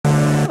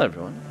Hello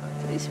everyone.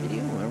 Today's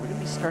video, we're going to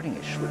be starting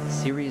a short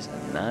series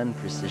of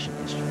non-precision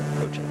instrument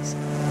approaches.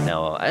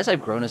 Now, as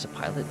I've grown as a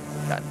pilot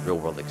and gotten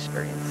real-world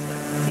experience,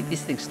 I think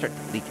these things start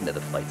to leak into the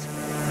flight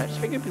simulator, and I just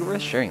figured it'd be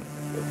worth sharing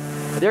them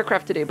with you. The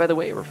aircraft today, by the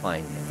way, we're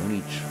flying the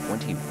Mooney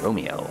 20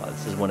 Romeo.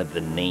 This is one of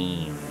the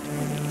named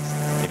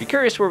Moonies. If you're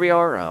curious where we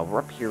are, we're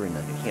up here in New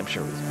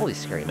Hampshire with holy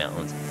scary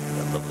mountains and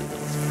a lovely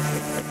little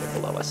space right there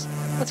below us.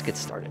 Let's get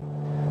started.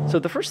 So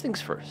the first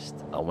things first,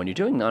 when you're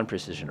doing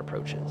non-precision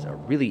approaches, or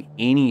really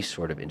any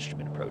sort of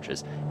instrument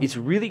approaches, it's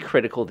really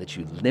critical that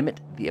you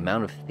limit the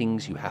amount of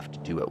things you have to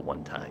do at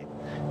one time.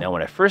 Now,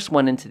 when I first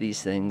went into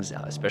these things,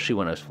 especially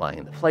when I was flying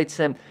in the flight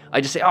sim, I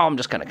just say, I'm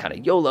just going to kind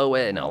of YOLO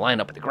it, and I'll line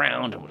up at the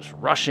ground, and we'll just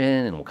rush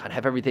in, and we'll kind of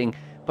have everything.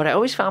 But I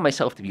always found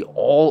myself to be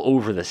all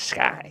over the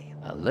sky.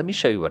 Let me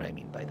show you what I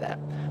mean by that.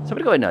 So I'm going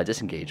to go ahead and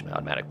disengage my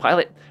automatic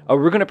pilot.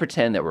 We're going to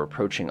pretend that we're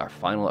approaching our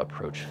final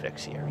approach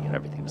fix here.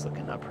 Everything's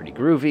looking pretty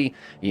groovy.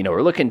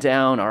 We're looking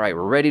down. All right,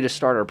 we're ready to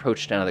start our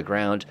approach down to the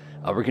ground.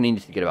 We're going to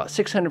need to get about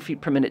 600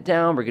 feet per minute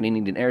down. We're going to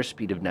need an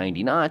airspeed of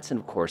 90 knots. And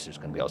of course, there's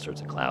going to be all sorts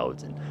of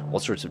clouds and all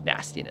sorts of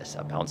nastiness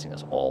bouncing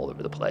us all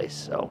over the place.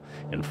 So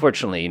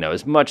unfortunately,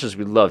 as much as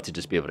we'd love to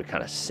just be able to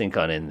kind of sink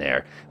on in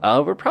there,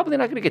 we're probably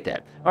not going to get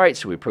that. All right,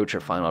 so we approach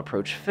our final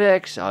approach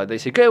fix. They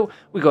say, go.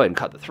 We go ahead and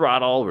cut the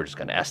throttle. We're just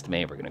going to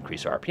estimate. We're going to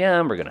increase our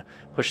RPM. We're going to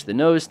push the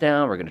nose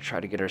down. We're going to try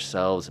to get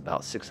ourselves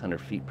about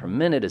 600 feet per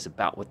minute is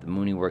about what the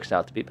Mooney works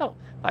out to be, about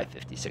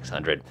 550,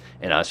 600.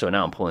 And so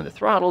now I'm pulling the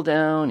throttle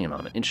down.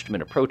 I'm in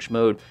instrument approach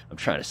mode. I'm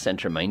trying to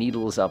center my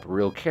needles up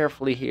real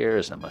carefully here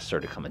as I'm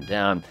sort of coming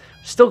down.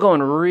 Still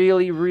going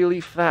really, really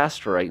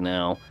fast right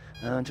now.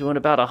 Doing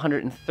about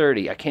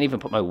 130. I can't even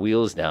put my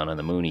wheels down on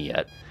the Mooney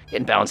yet.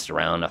 Getting bounced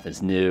around,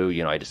 nothing's new.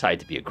 I decide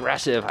to be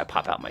aggressive. I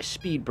pop out my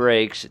speed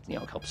brakes. It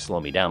helps slow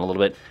me down a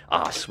little bit.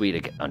 Sweet, I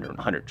get under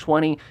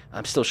 120.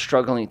 I'm still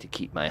struggling to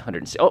keep my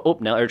 160. Oh,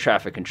 now air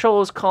traffic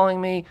control is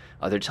calling me.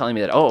 They're telling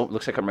me that,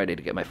 looks like I'm ready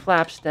to get my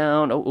flaps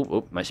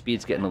down. My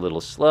speed's getting a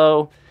little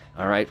slow.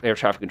 All right, air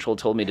traffic control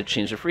told me to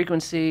change the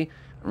frequency.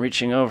 I'm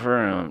reaching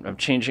over and I'm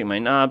changing my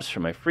knobs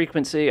for my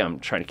frequency. I'm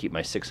trying to keep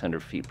my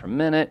 600 feet per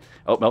minute.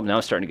 Now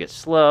it's starting to get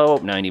slow.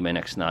 90, my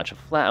next notch of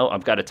flat.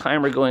 I've got a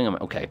timer going.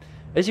 Okay.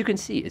 As you can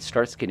see, it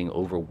starts getting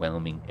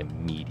overwhelming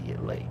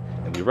immediately.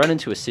 And we run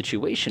into a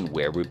situation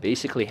where we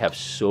basically have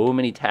so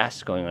many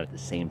tasks going on at the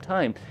same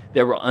time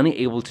that we're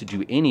unable to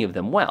do any of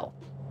them well.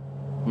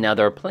 Now,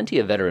 there are plenty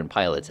of veteran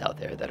pilots out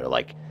there that are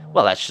like,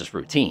 well, that's just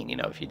routine.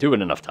 If you do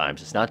it enough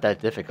times, it's not that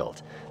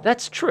difficult.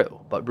 That's true.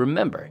 But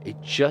remember,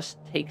 it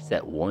just takes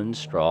that one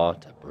straw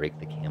to break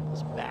the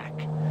camel's back.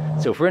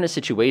 So if we're in a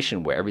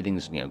situation where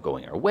everything's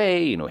going our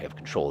way, we have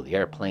control of the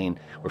airplane,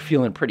 we're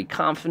feeling pretty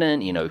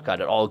confident, we've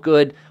got it all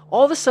good,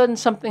 all of a sudden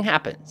something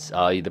happens.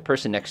 The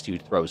person next to you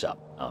throws up.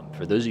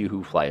 For those of you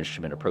who fly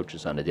instrument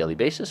approaches on a daily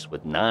basis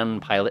with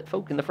non-pilot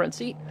folk in the front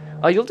seat,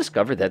 you'll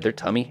discover that their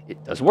tummy,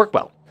 it doesn't work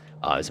well.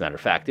 As a matter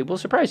of fact, it will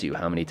surprise you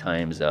how many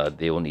times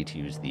they will need to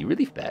use the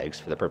relief bags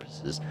for the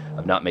purposes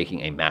of not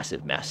making a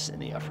massive mess in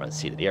the front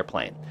seat of the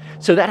airplane.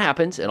 So that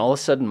happens, and all of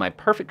a sudden my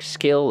perfect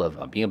skill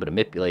of being able to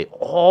manipulate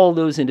all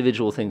those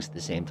individual things at the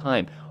same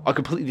time are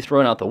completely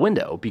thrown out the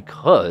window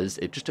because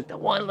it just took that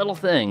one little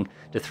thing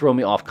to throw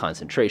me off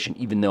concentration,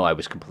 even though I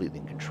was completely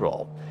in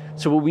control.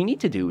 So what we need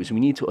to do is we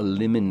need to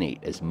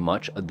eliminate as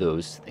much of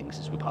those things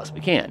as we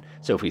possibly can.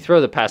 So if we throw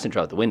the passenger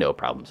out the window,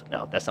 problems.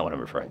 No, that's not what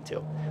I'm referring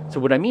to. So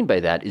what I mean by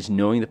that is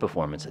knowing the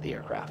performance of the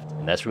aircraft.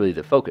 And that's really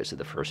the focus of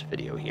the first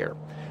video here.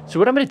 So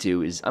what I'm going to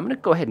do is I'm going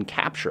to go ahead and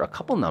capture a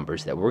couple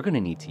numbers that we're going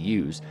to need to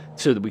use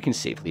so that we can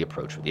safely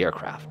approach with the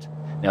aircraft.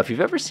 Now, if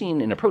you've ever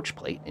seen an approach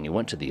plate and you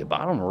went to the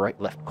bottom right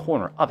left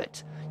corner of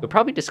it, you'll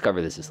probably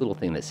discover there's this little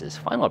thing that says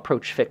final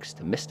approach fix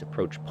to missed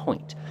approach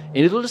point.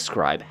 And it'll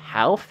describe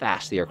how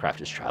fast the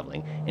aircraft is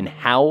traveling and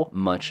how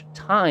much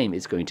time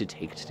it's going to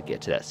take to get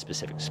to that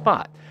specific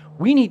spot.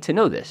 We need to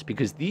know this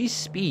because these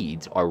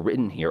speeds are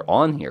written here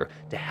on here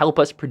to help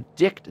us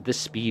predict the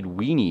speed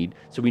we need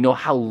so we know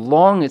how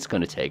long it's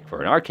going to take,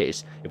 for in our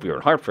case, if we were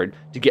in Hartford,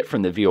 to get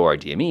from the VOR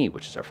DME,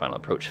 which is our final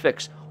approach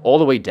fix, all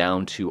the way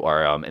down to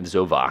our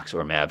ZOVOX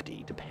or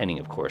MAVD, depending,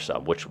 of course,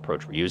 on which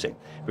approach we're using.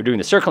 If we're doing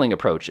the circling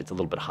approach, it's a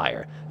little bit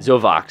higher.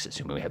 ZOVOX,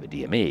 assuming we have a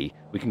DME,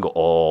 we can go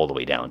all the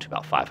way down to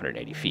about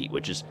 580 feet,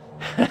 which is...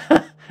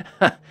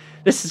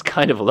 This is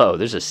kind of low.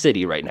 There's a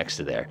city right next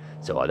to there,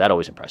 so that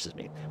always impresses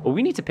me. But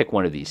we need to pick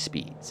one of these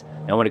speeds.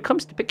 Now, when it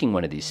comes to picking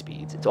one of these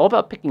speeds, it's all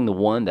about picking the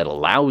one that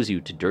allows you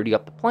to dirty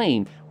up the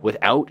plane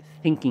without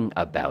thinking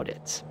about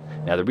it.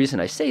 Now, the reason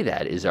I say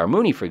that is our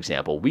Mooney, for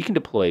example, we can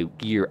deploy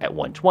gear at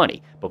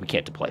 120, but we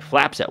can't deploy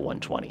flaps at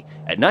 120.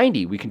 At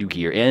 90, we can do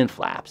gear and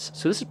flaps,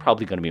 so this is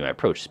probably going to be my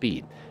approach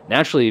speed.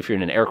 Naturally, if you're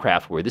in an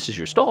aircraft where this is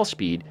your stall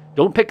speed,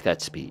 don't pick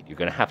that speed. You're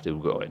going to have to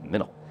go in the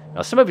middle.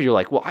 Now, some of you are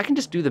like, well, I can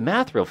just do the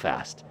math real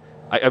fast.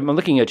 I'm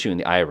looking at you in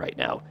the eye right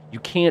now.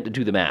 You can't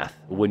do the math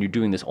when you're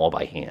doing this all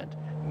by hand.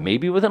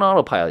 Maybe with an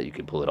autopilot you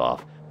can pull it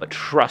off, but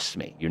trust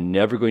me, you're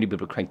never going to be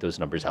able to crank those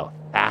numbers out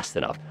fast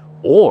enough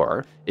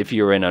Or if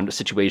you're in a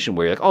situation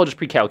where you're like, oh, I'll just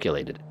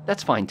pre-calculate it,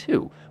 that's fine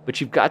too. But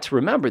you've got to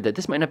remember that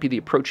this might not be the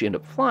approach you end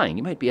up flying.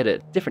 You might be at a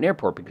different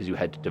airport because you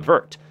had to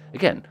divert.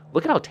 Again,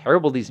 look at how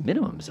terrible these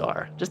minimums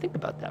are. Just think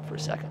about that for a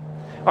second.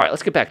 All right,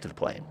 let's get back to the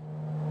plane.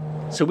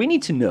 So we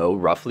need to know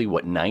roughly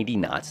what 90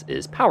 knots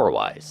is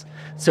power-wise.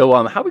 So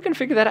how are we going to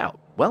figure that out?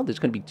 Well, there's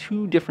going to be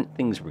two different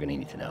things we're going to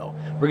need to know.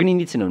 We're going to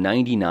need to know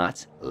 90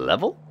 knots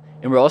level,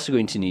 and we're also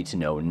going to need to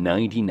know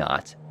 90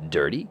 knots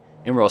dirty,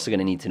 and we're also going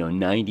to need to know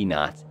 90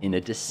 knots in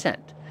a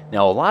descent.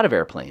 Now, a lot of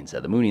airplanes,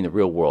 the Mooney in the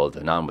real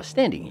world,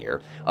 notwithstanding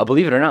here,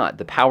 believe it or not,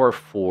 the power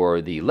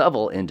for the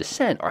level and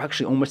descent are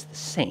actually almost the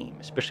same,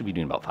 especially if you're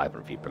doing about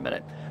 500 feet per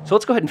minute. So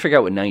let's go ahead and figure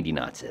out what 90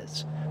 knots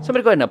is. So I'm going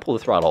to go ahead and pull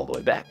the throttle all the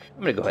way back.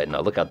 I'm going to go ahead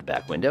and look out the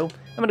back window.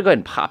 I'm going to go ahead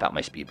and pop out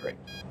my speed brake.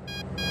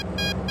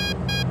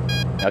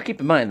 Now,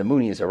 keep in mind, the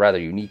Mooney is a rather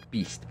unique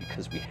beast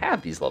because we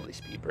have these lovely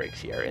speed brakes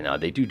here,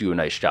 and they do a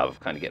nice job of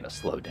kind of getting us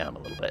slowed down a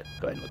little bit.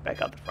 Go ahead and look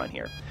back out the front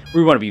here.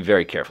 We want to be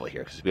very careful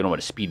here because we don't want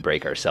to speed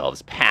brake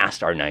ourselves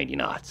past our 90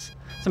 knots.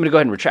 So I'm going to go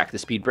ahead and retract the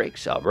speed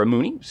brakes. We're a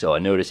Mooney, so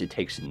notice it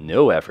takes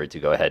no effort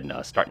to go ahead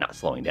and start not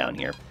slowing down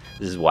here.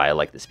 This is why I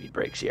like the speed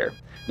brakes here.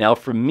 Now,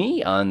 for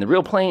me, on the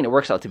real plane, it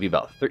works out to be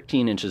about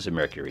 13 inches of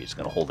mercury. It's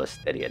going to hold us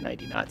steady at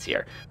 90 knots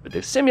here. But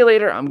the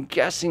simulator, I'm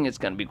guessing it's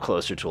going to be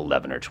closer to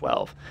 11 or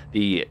 12.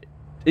 The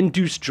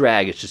induced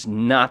drag is just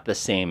not the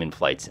same in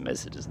flight sim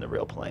as it is in the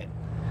real plane.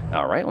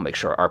 All right, we'll make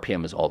sure our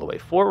RPM is all the way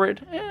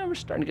forward. And we're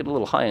starting to get a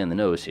little high on the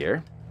nose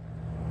here.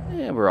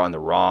 And we're on the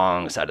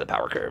wrong side of the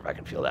power curve. I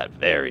can feel that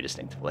very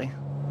distinctively.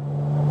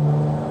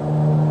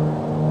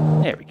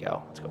 There we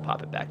go. Let's go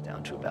pop it back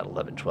down to about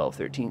 11, 12,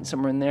 13,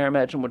 somewhere in there.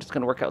 Imagine what it's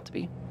going to work out to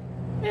be.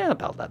 Yeah,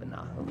 about 11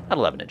 now. About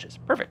 11 inches.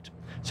 Perfect.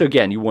 So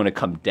again, you want to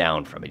come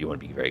down from it. You want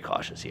to be very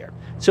cautious here.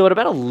 So at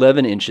about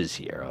 11 inches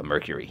here,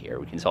 mercury here,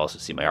 we can also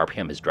see my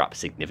RPM has dropped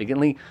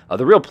significantly.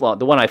 The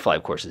one I fly,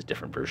 of course, is a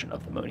different version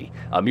of the Mooney.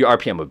 Your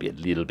RPM would be a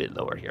little bit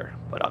lower here,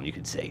 but you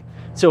can see.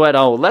 So at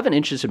 11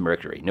 inches of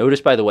mercury, notice,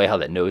 by the way, how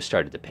that nose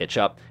started to pitch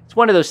up. It's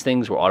one of those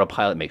things where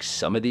autopilot makes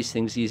some of these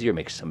things easier,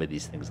 makes some of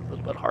these things a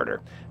little bit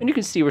harder. And you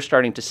can see we're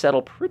starting to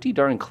settle pretty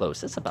darn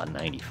close. That's about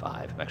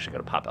 95. I'm actually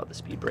going to pop out the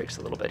speed brakes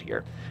a little bit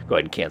here. Go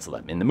ahead and cancel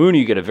that. In the Mooney,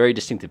 you get a very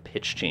distinctive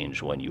pitch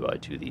change when you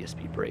do the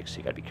speed brakes, so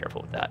you got to be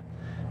careful with that.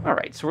 All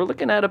right, so we're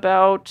looking at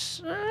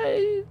about,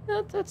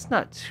 that's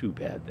not too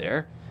bad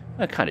there.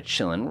 Kind of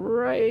chilling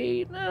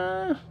right,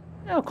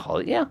 I'll call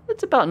it, yeah,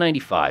 it's about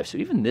 95, so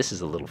even this is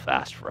a little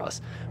fast for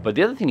us. But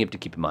the other thing you have to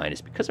keep in mind is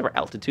because of our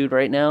altitude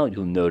right now,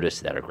 you'll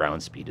notice that our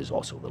ground speed is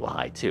also a little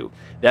high too.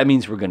 That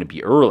means we're going to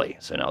be early.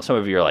 So now some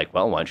of you are like,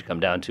 well, why don't you come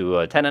down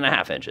to 10 and a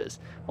half inches?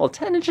 Well,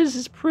 10 inches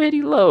is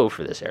pretty low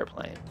for this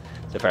airplane.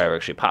 So if I ever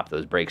actually pop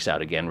those brakes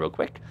out again real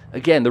quick,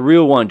 again, the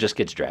real one just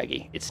gets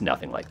draggy. It's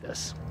nothing like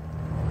this.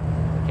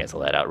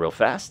 Cancel that out real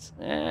fast.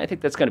 I think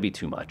that's going to be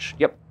too much.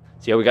 Yep.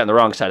 See how we got on the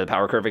wrong side of the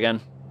power curve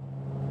again?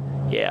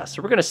 Yeah,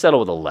 so we're going to settle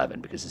with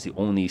 11 because it's the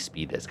only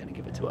speed that's going to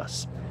give it to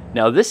us.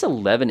 Now, this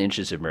 11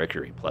 inches of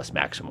mercury plus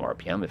maximum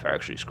RPM, if I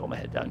actually scroll my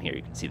head down here,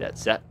 you can see that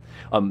set.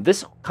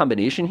 This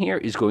combination here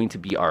is going to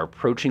be our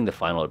approaching the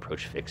final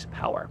approach fix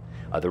power.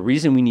 The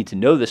reason we need to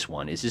know this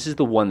one is this is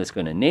the one that's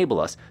going to enable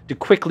us to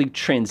quickly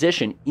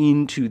transition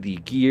into the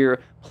gear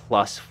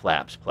plus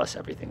flaps plus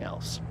everything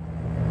else.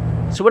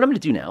 So what I'm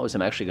going to do now is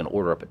I'm actually going to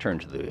order up a turn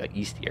to the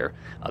east here.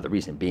 The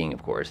reason being,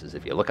 of course, is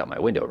if you look out my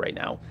window right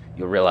now,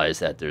 you'll realize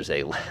that there's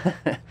a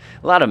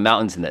lot of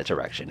mountains in that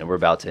direction, and we're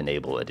about to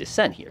enable a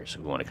descent here, so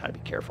we want to kind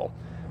of be careful.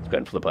 Let's go ahead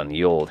and flip on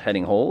the old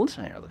heading hold.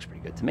 That looks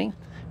pretty good to me.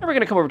 And we're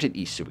going to come over to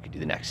the east so we can do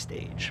the next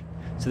stage.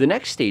 So the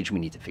next stage we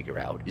need to figure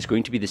out is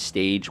going to be the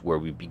stage where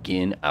we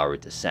begin our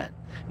descent.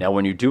 Now,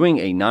 when you're doing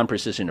a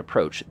non-precision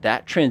approach,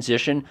 that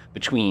transition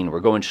between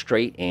we're going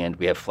straight and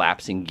we have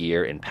flaps in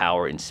gear and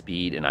power and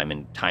speed, and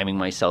I'm timing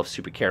myself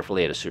super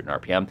carefully at a certain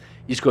RPM,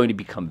 is going to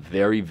become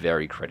very,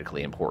 very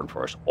critically important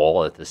for us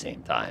all at the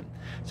same time.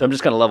 So I'm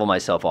just going to level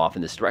myself off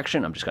in this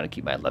direction. I'm just going to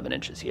keep my 11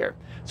 inches here.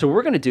 So what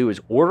we're going to do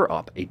is order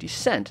up a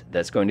descent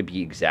that's going to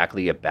be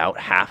exactly about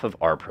half of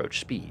our approach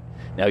speed.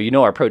 Now, you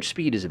know our approach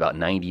speed is about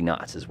 90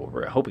 knots is what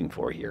we're hoping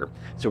for here.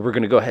 So we're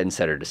going to go ahead and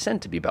set our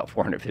descent to be about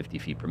 450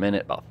 feet per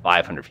minute, about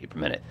 500 feet per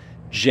minute.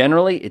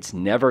 Generally, it's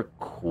never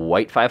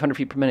quite 500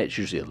 feet per minute. It's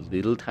usually a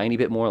little tiny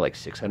bit more, like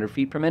 600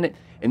 feet per minute.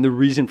 And the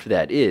reason for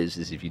that is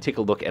if you take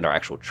a look at our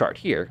actual chart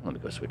here, let me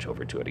go switch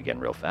over to it again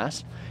real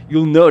fast,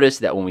 you'll notice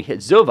that when we hit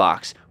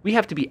Zovox, we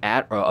have to be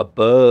at or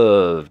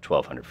above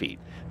 1,200 feet.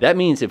 That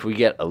means if we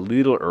get a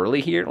little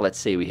early here, let's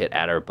say we hit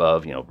at or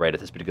above, right at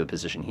this particular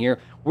position here,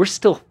 we're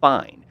still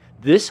fine.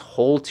 This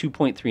whole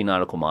 2.3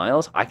 nautical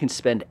miles, I can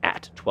spend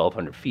at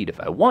 1,200 feet if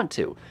I want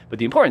to. But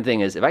the important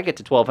thing is, if I get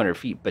to 1,200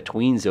 feet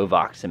between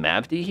Zovox and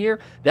Mavdi here,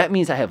 that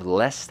means I have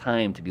less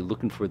time to be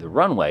looking for the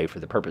runway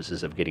for the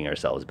purposes of getting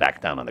ourselves back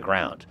down on the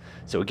ground.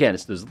 So again,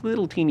 it's those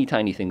little teeny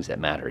tiny things that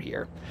matter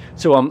here.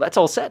 So that's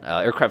all set.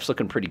 Aircraft's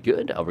looking pretty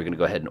good. We're going to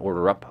go ahead and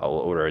order up. I'll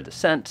order a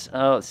descent.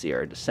 Let's see,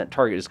 our descent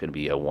target is going to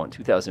be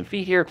 2,000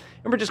 feet here.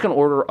 And we're just going to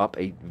order up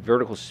a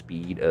vertical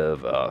speed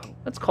of,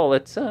 let's call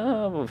it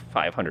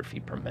 500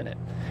 feet per minute.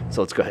 minute.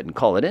 So let's go ahead and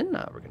call it in.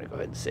 We're going to go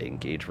ahead and say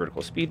engage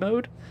vertical speed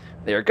mode.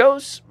 There it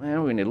goes.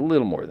 And we need a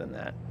little more than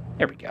that.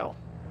 There we go.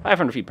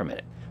 500 feet per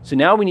minute. So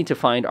now we need to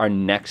find our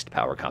next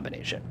power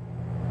combination.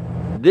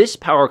 This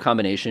power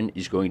combination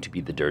is going to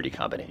be the dirty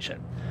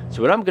combination.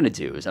 So what I'm going to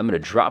do is I'm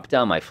going to drop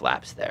down my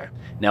flaps there.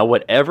 Now,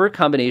 whatever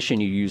combination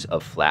you use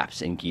of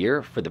flaps and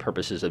gear for the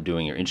purposes of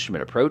doing your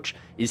instrument approach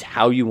is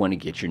how you want to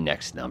get your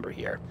next number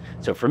here.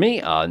 So for me,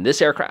 on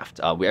this aircraft,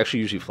 we actually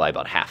usually fly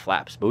about half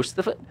flaps most of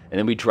the foot, and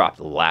then we drop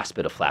the last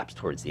bit of flaps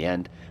towards the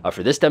end.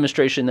 For this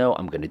demonstration, though,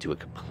 I'm going to do it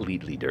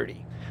completely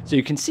dirty. So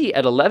you can see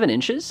at 11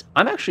 inches,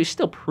 I'm actually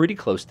still pretty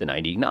close to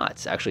 90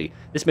 knots. Actually,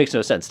 this makes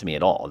no sense to me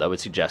at all. That would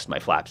suggest my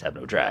flaps have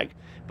no drag.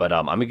 But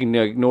I'm going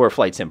to ignore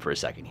flight sim for a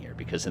second here,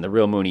 because in the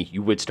real Mooney,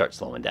 you would start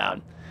slowing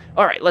down.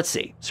 All right, let's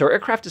see. So our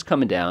aircraft is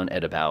coming down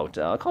at about,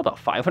 call about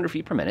 500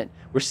 feet per minute.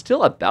 We're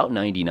still about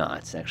 90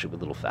 knots, actually a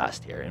little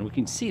fast here. And we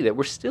can see that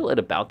we're still at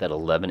about that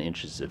 11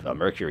 inches of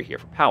mercury here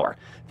for power.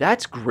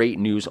 That's great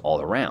news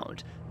all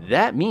around.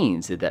 That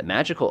means that that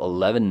magical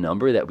 11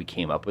 number that we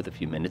came up with a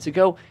few minutes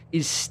ago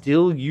is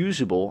still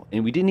usable,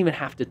 and we didn't even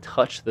have to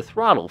touch the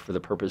throttle for the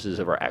purposes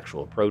of our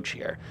actual approach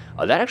here.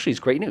 That actually is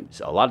great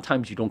news. A lot of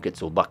times you don't get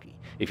so lucky.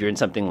 If you're in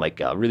something like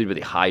a really, really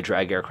high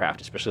drag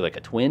aircraft, especially like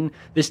a twin,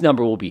 this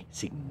number will be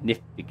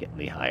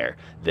significantly higher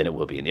than it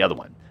will be in the other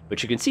one.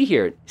 But you can see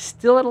here,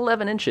 still at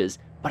 11 inches,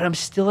 but I'm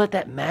still at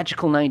that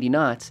magical 90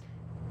 knots.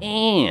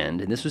 And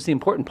this was the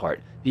important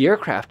part, the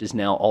aircraft is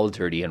now all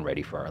dirty and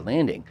ready for our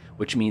landing,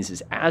 which means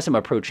is as I'm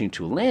approaching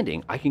to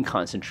landing, I can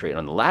concentrate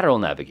on the lateral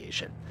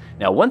navigation.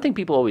 Now, one thing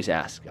people always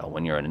ask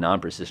when you're in a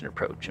non-precision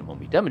approach, and when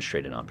we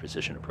demonstrate a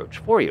non-precision approach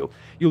for you,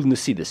 you'll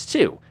see this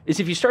too, is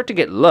if you start to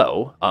get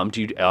low,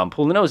 do you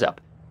pull the nose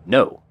up?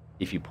 No.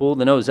 If you pull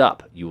the nose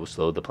up, you will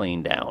slow the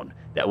plane down.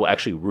 That will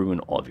actually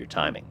ruin all of your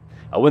timing.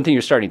 One thing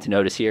you're starting to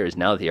notice here is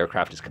now that the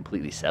aircraft is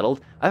completely settled,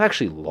 I've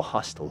actually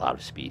lost a lot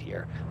of speed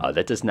here.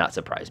 That does not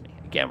surprise me.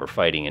 Again, we're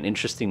fighting an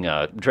interesting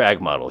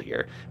drag model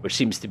here, which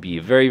seems to be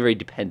very, very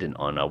dependent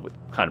on what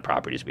kind of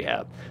properties we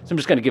have. So I'm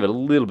just going to give it a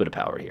little bit of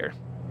power here.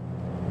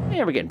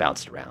 Yeah, we're getting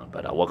bounced around,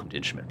 but welcome to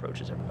instrument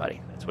approaches,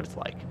 everybody. That's what it's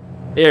like.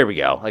 There we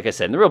go. Like I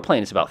said, in the real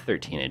plane, it's about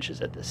 13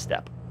 inches at this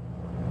step.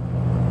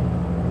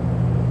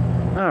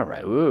 All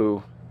right,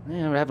 woo.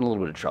 Yeah, we're having a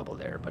little bit of trouble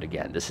there, but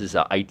again, this is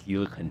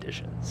ideal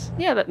conditions.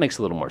 Yeah, that makes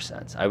a little more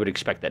sense. I would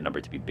expect that number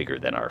to be bigger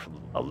than our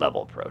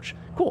level approach.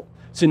 Cool.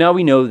 So now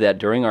we know that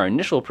during our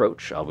initial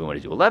approach, we want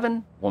to do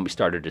 11. When we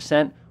start our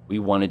descent, we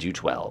want to do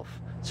 12.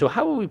 So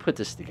how will we put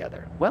this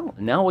together? Well,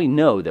 now we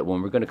know that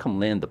when we're going to come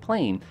land the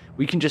plane,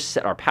 we can just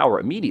set our power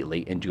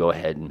immediately and go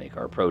ahead and make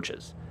our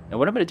approaches. Now,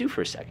 what I'm going to do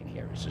for a second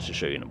here is just to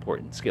show you an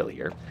important skill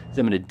here, is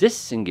I'm going to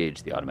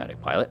disengage the automatic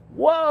pilot.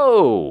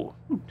 Whoa!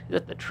 Look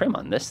at the trim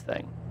on this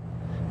thing.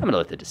 I'm going to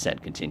let the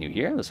descent continue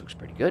here. This looks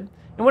pretty good.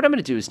 And what I'm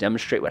going to do is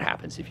demonstrate what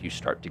happens if you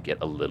start to get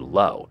a little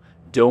low.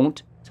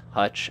 Don't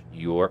touch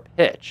your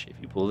pitch. If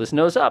you pull this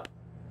nose up,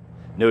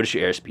 notice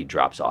your airspeed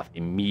drops off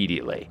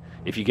immediately.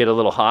 If you get a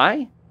little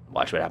high,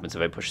 watch what happens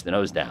if I push the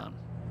nose down.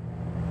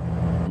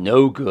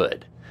 No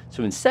good.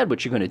 So instead,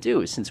 what you're going to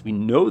do is, since we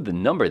know the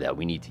number that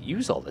we need to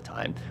use all the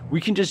time, we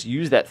can just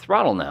use that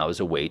throttle now as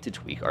a way to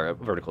tweak our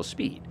vertical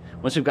speed.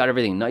 Once we've got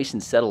everything nice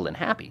and settled and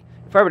happy,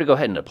 if I were to go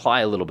ahead and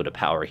apply a little bit of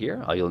power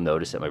here, you'll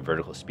notice that my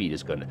vertical speed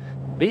is going to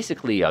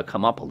basically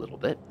come up a little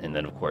bit. And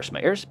then, of course,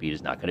 my airspeed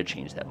is not going to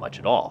change that much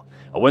at all.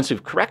 Once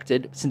we've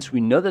corrected, since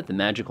we know that the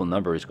magical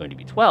number is going to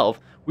be 12,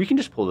 we can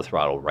just pull the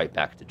throttle right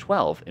back to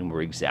 12, and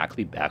we're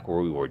exactly back where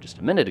we were just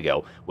a minute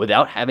ago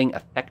without having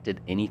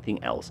affected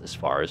anything else as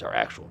far as our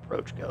actual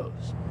approach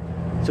goes.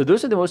 So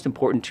those are the most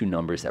important two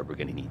numbers that we're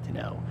going to need to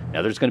know.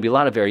 Now, there's going to be a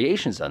lot of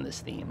variations on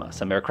this theme.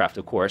 Some aircraft,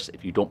 of course,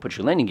 if you don't put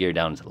your landing gear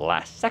down to the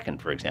last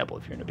second, for example,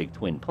 if you're in a big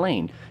twin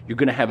plane, you're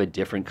going to have a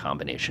different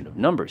combination of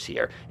numbers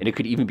here, and it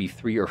could even be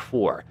 3 or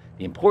 4.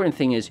 The important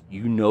thing is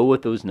you know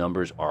what those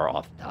numbers are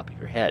off the top of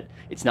your head.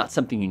 It's not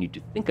something you need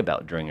to think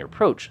about during your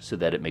approach, so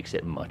that it makes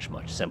it much,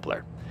 much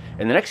simpler.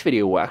 In the next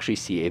video, we'll actually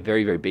see a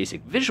very, very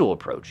basic visual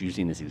approach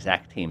using this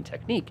exact same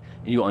technique,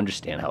 and you'll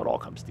understand how it all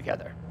comes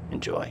together.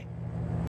 Enjoy.